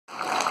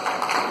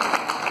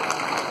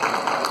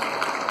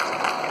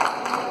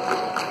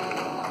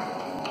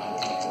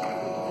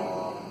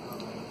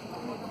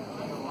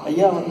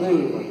ஐயா வந்து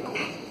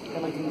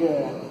எனக்கு இங்கே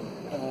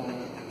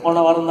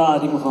போன வாரம் தான்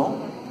அறிமுகம்,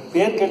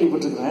 பேர்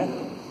கேள்விப்பட்டிருக்கிறேன்.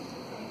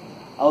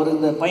 அவர்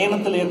இந்த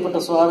பயணத்தில் ஏற்பட்ட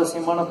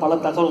சுவாரஸ்யமான பல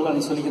தகவல்கள்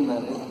அன்றைக்கி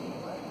சொல்லியிருந்தார்.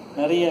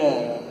 நிறைய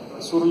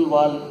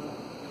சுருள்வாள்,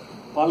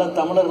 பல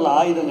தமிழர்கள்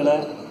ஆயுதங்களை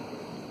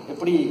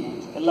எப்படி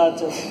எல்லா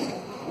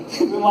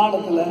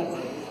விமானத்தில்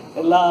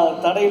எல்லா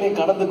தடையிலையும்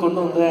கடந்து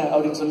கொண்டு வந்தேன்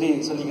அப்படின்னு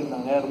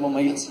சொல்லிக்கிருந்தாங்க. ரொம்ப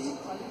மகிழ்ச்சி.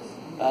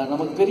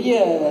 நமக்கு பெரிய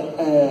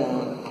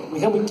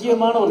மிக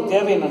முக்கியமான ஒரு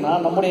தேவை என்னன்னா,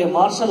 நம்முடைய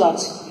மார்ஷல்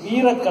ஆர்ட்ஸ்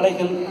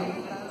வீரக்கலைகள்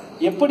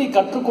எப்படி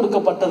கற்றுக்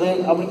கொடுக்கப்பட்டது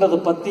அப்படின்றத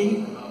பற்றி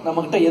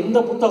நம்மக்கிட்ட எந்த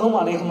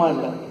புத்தகமும் அநேகமாக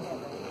இல்லை.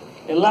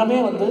 எல்லாமே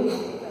வந்து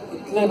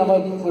இதை நம்ம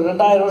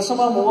 2000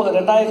 வருஷமா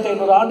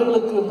 2500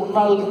 ஆண்டுகளுக்கு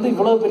முன்னால் இருந்து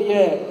இவ்வளவு பெரிய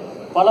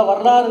பல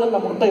வரலாறுகள்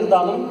நம்மகிட்ட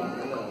இருந்தாலும்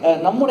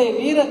நம்முடைய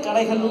வீர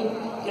கலைகள்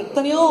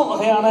எத்தனையோ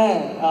வகையான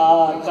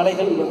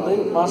கலைகள் வந்து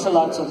மார்ஷல்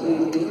ஆர்ட்ஸ்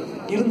வந்து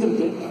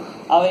இருந்திருக்கு.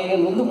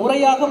 அவைகள் வந்து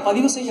முறையாக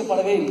பதிவு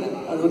செய்யப்படவே இல்லை.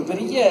 அது ஒரு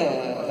பெரிய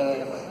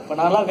இப்போ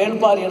நான்லாம்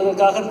வேள்பாரி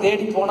எழுதுறதுக்காக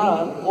தேடி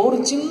போனால் ஒரு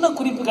சின்ன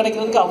குறிப்பு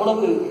கிடைக்கிறதுக்கு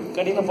அவ்வளவு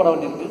கடினப்பட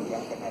வேண்டியிருக்கு.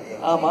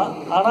 ஆமாம்,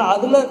 ஆனால்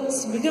அதில்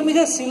மிக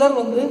மிக சிலர்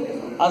வந்து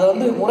அதை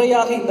வந்து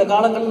முறையாக இந்த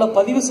காலங்களில்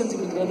பதிவு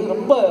செஞ்சுக்கிறது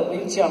ரொம்ப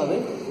மகிழ்ச்சியானது.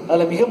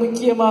 அதில் மிக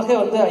முக்கியமாக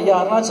வந்து ஐயா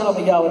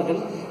அருணாச்சலம் ஐயா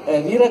அவர்கள்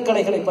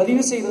வீரக்கலைகளை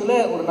பதிவு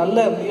செய்வதில் ஒரு நல்ல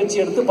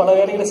முயற்சி எடுத்து பல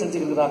வேலைகளை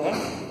செஞ்சுருக்கிறாங்க.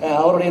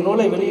 அவருடைய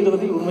நூலை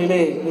வெளியிடுவதில்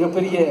உண்மையிலே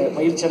மிகப்பெரிய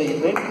மகிழ்ச்சி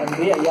அடைகின்றேன்.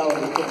 நன்றி ஐயா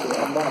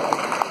அவர்களுக்கு அன்பான.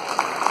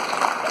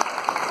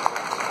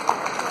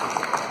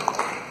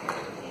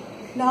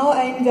 Now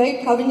I invite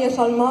Kavinya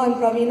Salma and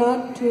Pravina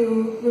to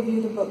review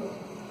the book.